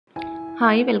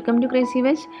Hi, welcome to crazy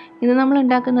veg. ഇന്ന് നമ്മൾ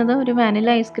ഉണ്ടാക്കുന്നത് ഒരു വാനില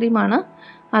ഐസ്ക്രീമാണ്.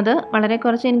 അത് വളരെ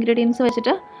കുറച്ച് ഇൻഗ്രീഡിയൻസ്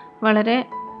വെച്ചിട്ട് വളരെ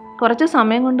കുറച്ച്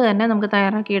സമയം കൊണ്ട് തന്നെ നമുക്ക്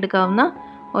തയ്യാറാക്കിയെടുക്കാവുന്ന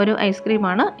ഒരു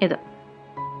ഐസ്ക്രീമാണ് ഇത്.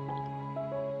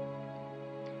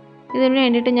 ഇതിന്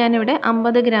വേണ്ടിയിട്ട് ഞാനിവിടെ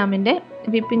 50 ഗ്രാമിൻ്റെ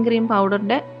വിപ്പിംഗ് ക്രീം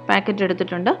പൗഡറിൻ്റെ പാക്കറ്റ്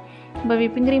എടുത്തിട്ടുണ്ട്. അപ്പോൾ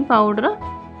വിപ്പിംഗ് ക്രീം പൗഡർ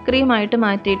ക്രീമായിട്ട്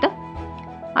മാറ്റിയിട്ട്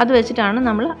അത് വെച്ചിട്ടാണ്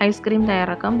നമ്മൾ ഐസ്ക്രീം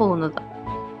തയ്യാറാക്കാൻ പോകുന്നത്.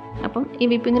 അപ്പം ഈ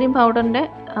വിപ്പിംഗ് ക്രീം പൗഡറിൻ്റെ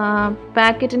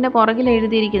പാക്കറ്റിൻ്റെ പുറകിൽ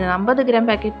എഴുതിയിരിക്കുന്നത് 50 ഗ്രാം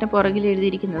പാക്കറ്റിൻ്റെ പുറകിൽ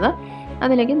എഴുതിയിരിക്കുന്നത്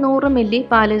അതിലേക്ക് 100 മില്ലി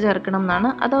പാല് ചേർക്കണം എന്നാണ്.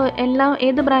 അത്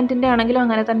ഏത് ബ്രാൻഡിൻ്റെ ആണെങ്കിലും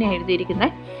അങ്ങനെ തന്നെ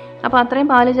എഴുതിയിരിക്കുന്നത്. അപ്പോൾ അത്രയും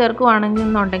പാല്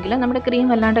ചേർക്കുകയാണെന്നുണ്ടെങ്കിൽ നമ്മുടെ ക്രീം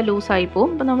വല്ലാണ്ട് ലൂസായി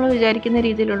പോകും. അപ്പോൾ നമ്മൾ വിചാരിക്കുന്ന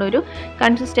രീതിയിലുള്ളൊരു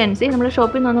കൺസിസ്റ്റൻസി, നമ്മൾ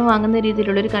ഷോപ്പിൽ നിന്ന് വാങ്ങുന്ന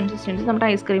രീതിയിലുള്ളൊരു കൺസിസ്റ്റൻസി നമ്മുടെ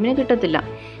ഐസ്ക്രീമിന് കിട്ടത്തില്ല.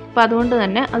 അപ്പോൾ അതുകൊണ്ട്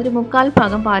തന്നെ അതൊരു 1/4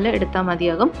 ഭാഗം പാല് എടുത്താൽ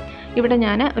മതിയാകും. ഇവിടെ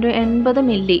ഞാൻ ഒരു 80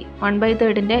 മില്ലി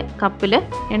 1/3 കപ്പിൽ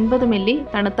 80 മില്ലി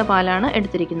തണുത്ത പാലാണ്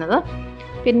എടുത്തിരിക്കുന്നത്.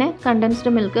 പിന്നെ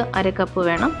കണ്ടൻസ്ഡ് മിൽക്ക് 1/2 കപ്പ്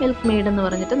വേണം. മിൽക്ക് മെയ്ഡ് എന്ന്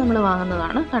പറഞ്ഞിട്ട് നമ്മൾ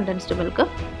വാങ്ങുന്നതാണ് കണ്ടൻസ്ഡ് മിൽക്ക്.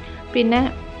 പിന്നെ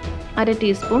 1/2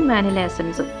 ടീസ്പൂൺ വാനില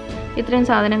എസൻസ്. ഇത്രയും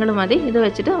സാധനങ്ങൾ മതി. ഇത്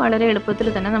വെച്ചിട്ട് വളരെ എളുപ്പത്തിൽ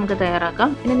തന്നെ നമുക്ക്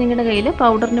തയ്യാറാക്കാം. ഇനി നിങ്ങളുടെ കയ്യിൽ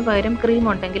പൗഡറിന് പകരം ക്രീം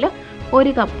ഉണ്ടെങ്കിൽ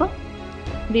 1 കപ്പ്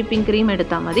വിപ്പിംഗ് ക്രീം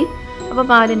എടുത്താൽ മതി. അപ്പോൾ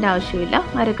പാലിൻ്റെ ആവശ്യമില്ല.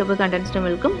 1/2 കപ്പ് കണ്ടൻസ്ഡ്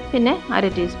മിൽക്കും പിന്നെ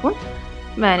 1/2 ടീസ്പൂൺ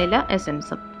വാനില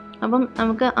എസൻസും. അപ്പം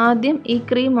നമുക്ക് ആദ്യം ഈ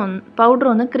പൗഡർ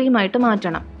ഒന്ന് ക്രീമായിട്ട്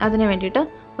മാറ്റണം. അതിന് വേണ്ടിയിട്ട്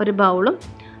ഒരു ബൗളും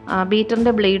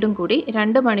ബീറ്ററിൻ്റെ ബ്ലേഡും കൂടി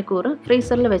 2 മണിക്കൂർ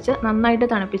ഫ്രീസറിൽ വെച്ച് നന്നായിട്ട്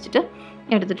തണുപ്പിച്ചിട്ട്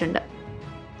എടുത്തിട്ടുണ്ട്.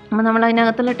 അപ്പോൾ നമ്മൾ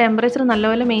അതിനകത്തുള്ള ടെമ്പറേച്ചർ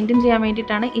നല്ലപോലെ മെയിൻറ്റെയിൻ ചെയ്യാൻ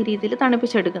വേണ്ടിയിട്ടാണ് ഈ രീതിയിൽ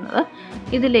തണുപ്പിച്ചെടുക്കുന്നത്.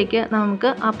 ഇതിലേക്ക് നമുക്ക്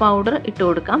ആ പൗഡർ ഇട്ട്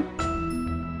കൊടുക്കാം.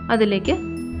 അതിലേക്ക്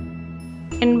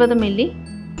 80 മില്ലി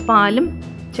പാലും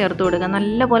ചേർത്ത് കൊടുക്കാം.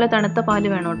 നല്ലപോലെ തണുത്ത പാല്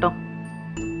വേണം കേട്ടോ.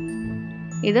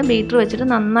 ഇത് ബീറ്റർ വെച്ചിട്ട്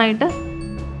നന്നായിട്ട്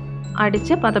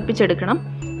അടിച്ച് പതപ്പിച്ചെടുക്കണം.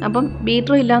 അപ്പം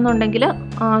ബീറ്റർ ഇല്ലയെന്നുണ്ടെങ്കിൽ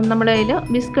നമ്മുടെ കയ്യിൽ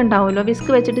വിസ്ക് ഉണ്ടാവുമല്ലോ, വിസ്ക്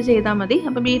വെച്ചിട്ട് ചെയ്താൽ മതി.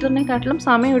 അപ്പോൾ ബീറ്ററിനെക്കാട്ടിലും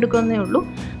സമയം എടുക്കുമെന്നേ ഉള്ളൂ.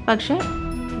 പക്ഷേ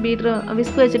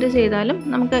വിസ്ക് വെച്ചിട്ട് ചെയ്താലും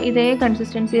നമുക്ക് ഇതേ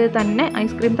കൺസിസ്റ്റൻസിയിൽ തന്നെ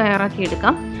ഐസ്ക്രീം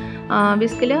തയ്യാറാക്കിയെടുക്കാം.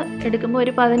 വിസ്കിൽ എടുക്കുമ്പോൾ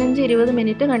ഒരു 15-20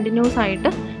 മിനിറ്റ് കണ്ടിന്യൂസ് ആയിട്ട്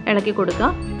ഇളക്കി കൊടുക്കുക.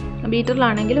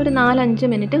 ബീറ്ററിലാണെങ്കിൽ ഒരു 4-5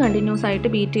 മിനിറ്റ് കണ്ടിന്യൂസ് ആയിട്ട്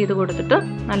ബീറ്റ് ചെയ്ത് കൊടുത്തിട്ട്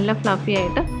നല്ല ഫ്ലഫി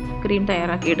ആയിട്ട് ക്രീം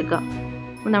തയ്യാറാക്കിയെടുക്കുക.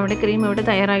 നമ്മുടെ ക്രീം ഇവിടെ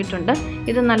തയ്യാറായിട്ടുണ്ട്.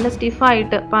 ഇത് നല്ല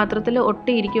സ്റ്റിഫായിട്ട് പാത്രത്തിൽ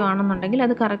ഒട്ടിയിരിക്കുകയാണെന്നുണ്ടെങ്കിൽ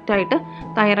അത് കറക്റ്റായിട്ട്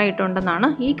തയ്യാറായിട്ടുണ്ടെന്നാണ്.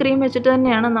 ഈ ക്രീം വെച്ചിട്ട്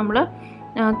തന്നെയാണ് നമ്മൾ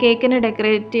കേക്ക്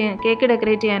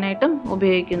ഡെക്കറേറ്റ് ചെയ്യാനായിട്ടും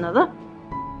ഉപയോഗിക്കുന്നത്.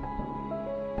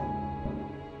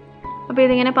 അപ്പോൾ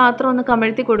ഇതിങ്ങനെ പാത്രം ഒന്ന്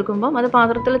കമഴ്ത്തി കൊടുക്കുമ്പം അത്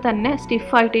പാത്രത്തിൽ തന്നെ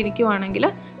സ്റ്റിഫായിട്ട് ഇരിക്കുവാണെങ്കിൽ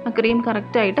ആ ക്രീം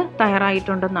കറക്റ്റായിട്ട്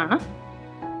തയ്യാറായിട്ടുണ്ടെന്നാണ്.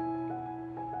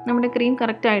 നമ്മുടെ ക്രീം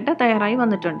കറക്റ്റായിട്ട് തയ്യാറായി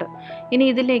വന്നിട്ടുണ്ട്. ഇനി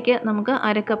ഇതിലേക്ക് നമുക്ക്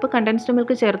 1/2 കപ്പ് കണ്ടൻസ്ഡ്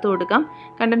മിൽക്ക് ചേർത്ത് കൊടുക്കാം.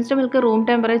 കണ്ടൻസ്ഡ് മിൽക്ക് റൂം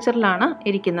ടെമ്പറേച്ചറിലാണ്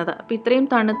ഇരിക്കുന്നത്. അപ്പോൾ ഇത്രയും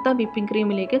തണുത്ത വിപ്പിംഗ്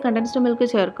ക്രീമിലേക്ക് കണ്ടൻസ്ഡ് മിൽക്ക്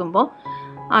ചേർക്കുമ്പോൾ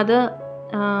അത്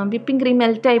വിപ്പിംഗ് ക്രീം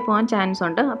മെൽറ്റായി പോകാൻ ചാൻസ്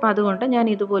ഉണ്ട്. അപ്പോൾ അതുകൊണ്ട് ഞാൻ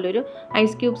ഇതുപോലൊരു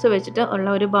ഐസ് ക്യൂബ്സ് വെച്ചിട്ട് ഉള്ള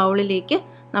ഒരു ബൗളിലേക്ക്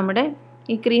നമ്മുടെ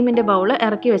ഈ ക്രീമിൻ്റെ ബൗൾ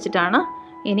ഇറക്കി വെച്ചിട്ടാണ്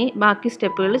ഇനി ബാക്കി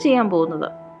സ്റ്റെപ്പുകൾ ചെയ്യാൻ പോകുന്നത്.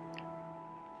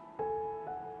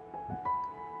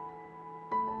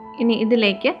 ഇനി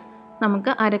ഇതിലേക്ക്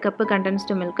നമുക്ക് 1/2 കപ്പ്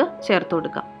കണ്ടൻസ്ഡ് മിൽക്ക് ചേർത്ത്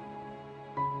കൊടുക്കാം.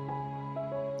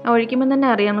 ഒഴിക്കുമ്പോൾ തന്നെ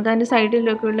അറിയാം നമുക്ക് അതിൻ്റെ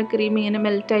സൈഡിലൊക്കെയുള്ള ക്രീം ഇങ്ങനെ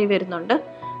മെൽറ്റായി വരുന്നുണ്ട്.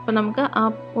 അപ്പോൾ നമുക്ക് ആ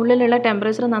ഉള്ളിലുള്ള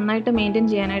ടെമ്പറേച്ചർ നന്നായിട്ട് മെയിൻറ്റെയിൻ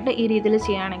ചെയ്യാനായിട്ട് ഈ രീതിയിൽ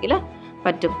ചെയ്യുകയാണെങ്കിൽ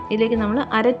പറ്റും. ഇതിലേക്ക് നമ്മൾ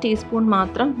 1/2 ടീസ്പൂൺ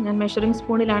മാത്രം, ഞാൻ മെഷറിംഗ്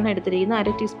സ്പൂണിലാണ് എടുത്തിരിക്കുന്നത്,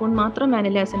 1/2 ടീസ്പൂൺ മാത്രം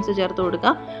വാനില എസൻസ് ചേർത്ത്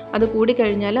കൊടുക്കുക. അത് കൂടി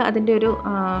കഴിഞ്ഞാൽ അതിൻ്റെ ഒരു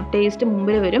ടേസ്റ്റ്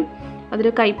മുമ്പിൽ വരും.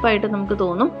 അതൊരു കയ്പായിട്ട് നമുക്ക്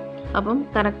തോന്നും. അപ്പം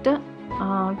കറക്റ്റ്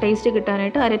ടേസ്റ്റ്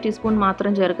കിട്ടാനായിട്ട് 1/2 ടീസ്പൂൺ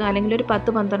മാത്രം ചേർക്കുക. അല്ലെങ്കിൽ ഒരു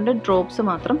 10-12 ഡ്രോപ്സ്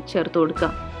മാത്രം ചേർത്ത് കൊടുക്കുക.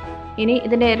 ഇനി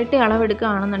ഇതിൻ്റെ ഇരട്ടി അളവ്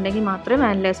എടുക്കുകയാണെന്നുണ്ടെങ്കിൽ മാത്രമേ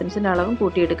വാനില എസൻസിൻ്റെ അളവും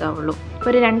കൂട്ടിയെടുക്കാവുള്ളൂ. അപ്പോൾ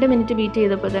ഒരു 2 മിനിറ്റ് ബീറ്റ്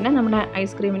ചെയ്തപ്പോൾ തന്നെ നമ്മുടെ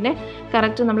ഐസ്ക്രീമിൻ്റെ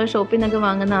കറക്റ്റ് നമ്മൾ ഷോപ്പിൽ നിന്നൊക്കെ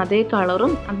വാങ്ങുന്ന അതേ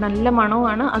കളറും നല്ല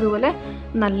മണവുമാണ്, അതുപോലെ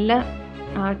നല്ല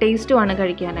ടേസ്റ്റുമാണ്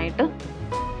കഴിക്കാനായിട്ട്.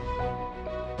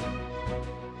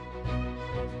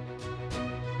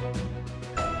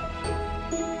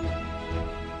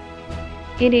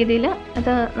 ഈ രീതിയിൽ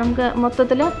അത് നമുക്ക്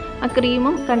മൊത്തത്തിൽ ആ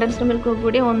ക്രീമും കണ്ടൻസ്ഡ് മിൽക്കും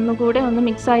കൂടി ഒന്ന്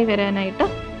മിക്സായി വരാനായിട്ട്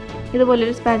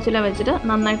ഇതുപോലൊരു സ്പാച്ചുല വെച്ചിട്ട്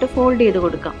നന്നായിട്ട് ഫോൾഡ് ചെയ്ത്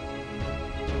കൊടുക്കാം.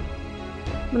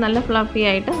 നല്ല ഫ്ലഫി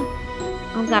ആയിട്ട്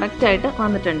കറക്റ്റായിട്ട്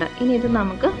വന്നിട്ടുണ്ട്. ഇനി ഇത്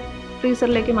നമുക്ക്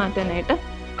ഫ്രീസറിലേക്ക് മാറ്റാനായിട്ട്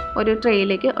ഒരു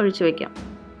ട്രേയിലേക്ക് ഒഴിച്ചു വയ്ക്കാം.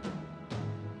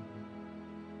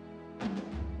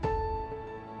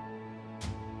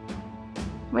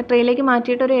 അപ്പോൾ ട്രേയിലേക്ക്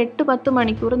മാറ്റിയിട്ട് ഒരു 8-10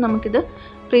 മണിക്കൂർ നമുക്കിത്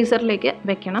ഫ്രീസറിലേക്ക്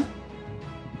വെക്കണം.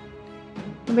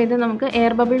 അപ്പോൾ ഇത് നമുക്ക്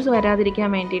എയർ ബബിൾസ് വരാതിരിക്കാൻ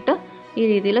വേണ്ടിയിട്ട് ഈ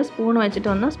രീതിയിൽ സ്പൂൺ വെച്ചിട്ട്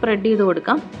ഒന്ന് സ്പ്രെഡ് ചെയ്ത്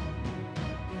കൊടുക്കാം.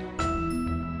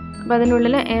 അപ്പോൾ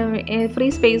അതിനുള്ളിൽ ഫ്രീ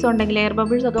സ്പേസ് ഉണ്ടെങ്കിൽ, എയർ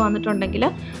ബബിൾസ് ഒക്കെ വന്നിട്ടുണ്ടെങ്കിൽ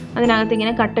അതിനകത്ത്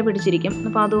ഇങ്ങനെ കട്ട പിടിച്ചിരിക്കും.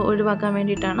 അപ്പോൾ അത് ഒഴിവാക്കാൻ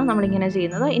വേണ്ടിയിട്ടാണ് നമ്മളിങ്ങനെ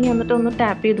ചെയ്യുന്നത്. ഇനി എന്നിട്ട് ഒന്ന്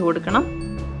ടാപ്പ് ചെയ്ത് കൊടുക്കണം.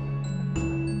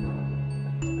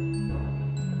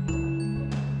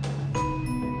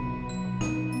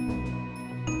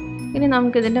 ഇനി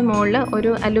നമുക്കിതിൻ്റെ മുകളിൽ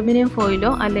ഒരു അലുമിനിയം ഫോയിലോ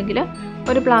അല്ലെങ്കിൽ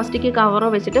ഒരു പ്ലാസ്റ്റിക് കവറോ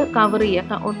വെച്ചിട്ട് കവർ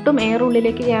ചെയ്യുക. ഒട്ടും എയർ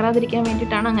ഉള്ളിലേക്ക് കയറാതിരിക്കാൻ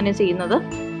വേണ്ടിയിട്ടാണ് അങ്ങനെ ചെയ്യുന്നത്.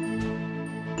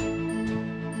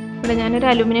 ഇവിടെ ഞാനൊരു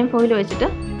അലുമിനിയം ഫോയിൽ വെച്ചിട്ട്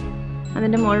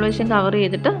അതിൻ്റെ മുകൾ വശം കവർ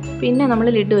ചെയ്തിട്ട് പിന്നെ നമ്മൾ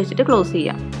ലിഡ് വെച്ചിട്ട് ക്ലോസ്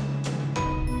ചെയ്യാം.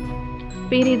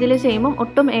 അപ്പോൾ ഈ രീതിയിൽ ചെയ്യുമ്പം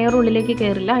ഒട്ടും എയർ ഉള്ളിലേക്ക്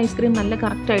കയറില്ല, ഐസ്ക്രീം നല്ല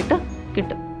കറക്റ്റായിട്ട്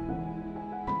കിട്ടും.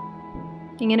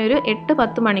 ഇങ്ങനെ ഒരു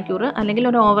 8-10 മണിക്കൂർ അല്ലെങ്കിൽ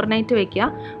ഒരു ഓവർനൈറ്റ് വെക്കുക.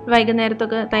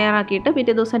 വൈകുന്നേരത്തൊക്കെ തയ്യാറാക്കിയിട്ട്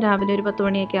പിറ്റേ ദിവസം രാവിലെ ഒരു 10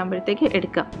 മണിയൊക്കെ ആകുമ്പോഴത്തേക്ക്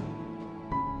എടുക്കാം.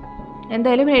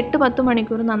 എന്തായാലും 8-10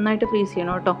 മണിക്കൂർ നന്നായിട്ട് ഫ്രീസ്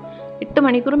ചെയ്യണം കേട്ടോ. 8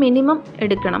 മണിക്കൂർ മിനിമം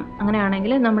എടുക്കണം.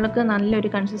 അങ്ങനെയാണെങ്കിൽ നമ്മൾക്ക് നല്ലൊരു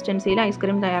കൺസിസ്റ്റൻസിയിൽ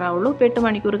ഐസ്ക്രീം തയ്യാറാവുള്ളൂ. ഇപ്പോൾ 8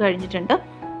 മണിക്കൂർ കഴിഞ്ഞിട്ടുണ്ട്.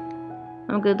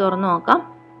 നമുക്കിത് തുറന്ന് നോക്കാം.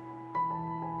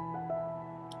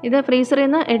 ഇത് ഫ്രീസറിൽ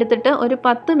നിന്ന് എടുത്തിട്ട് ഒരു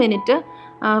 10 മിനിറ്റ്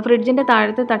ഫ്രിഡ്ജിൻ്റെ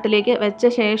താഴത്തെ തട്ടിലേക്ക് വെച്ച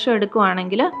ശേഷം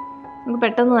എടുക്കുകയാണെങ്കിൽ നമുക്ക്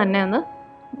പെട്ടെന്ന് തന്നെ ഒന്ന്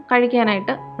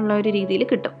കഴിക്കാനായിട്ട് ഉള്ള ഒരു രീതിയിൽ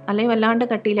കിട്ടും. അല്ലെങ്കിൽ വല്ലാണ്ട്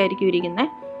കട്ടിയിലായിരിക്കും ഇരിക്കുന്നത്.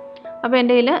 അപ്പോൾ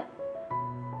എൻ്റെ കയ്യിൽ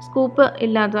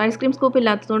ഐസ്ക്രീം സ്കൂപ്പ്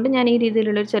ഇല്ലാത്തതുകൊണ്ട് ഞാൻ ഈ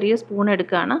രീതിയിലുള്ളൊരു ചെറിയ സ്പൂൺ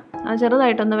എടുക്കുകയാണ്. അത്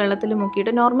ചെറുതായിട്ടൊന്ന് വെള്ളത്തിൽ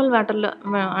മുക്കിയിട്ട്, നോർമൽ വാട്ടറിൽ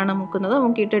ആണ് മുക്കുന്നത്,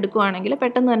 മുക്കിയിട്ട് എടുക്കുകയാണെങ്കിൽ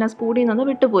പെട്ടെന്ന് തന്നെ സ്പൂണിൽ നിന്ന്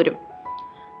വിട്ടുപോരും.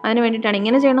 അതിന് വേണ്ടിയിട്ടാണ്.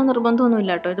 ഇങ്ങനെ ചെയ്യണമെന്ന്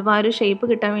നിർബന്ധമൊന്നുമില്ല കേട്ടോ. ഇതിപ്പോൾ ആ ഒരു ഷേപ്പ്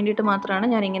കിട്ടാൻ വേണ്ടിയിട്ട് മാത്രമാണ്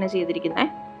ഞാൻ ഇങ്ങനെ ചെയ്തിരിക്കുന്നത്.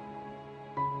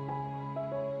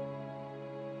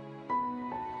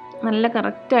 നല്ല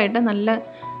കറക്റ്റായിട്ട്, നല്ല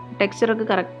ടെക്സ്ചറൊക്കെ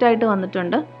കറക്റ്റായിട്ട്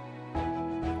വന്നിട്ടുണ്ട്.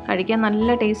 കഴിക്കാൻ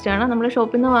നല്ല ടേസ്റ്റാണ്. നമ്മൾ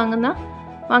ഷോപ്പിൽ നിന്ന്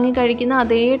വാങ്ങി കഴിക്കുന്ന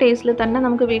അതേ ടേസ്റ്റിൽ തന്നെ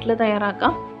നമുക്ക് വീട്ടിൽ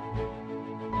തയ്യാറാക്കാം.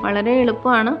 വളരെ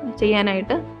എളുപ്പമാണ്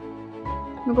ചെയ്യാനായിട്ട്.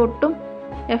 നമുക്ക് ഒട്ടും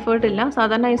എഫേർട്ടില്ല.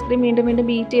 സാധാരണ ഐസ്ക്രീം വീണ്ടും വീണ്ടും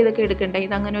ബീറ്റ് ചെയ്തൊക്കെ എടുക്കണ്ടേ,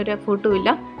 ഇതങ്ങനെ ഒരു എഫേർട്ടും ഇല്ല.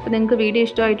 അപ്പോൾ നിങ്ങൾക്ക് വീഡിയോ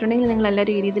ഇഷ്ടമായിട്ടുണ്ടെങ്കിൽ നിങ്ങൾ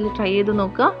എല്ലാവരും ഈ രീതിയിൽ ട്രൈ ചെയ്ത്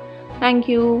നോക്കുക. Thank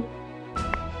you.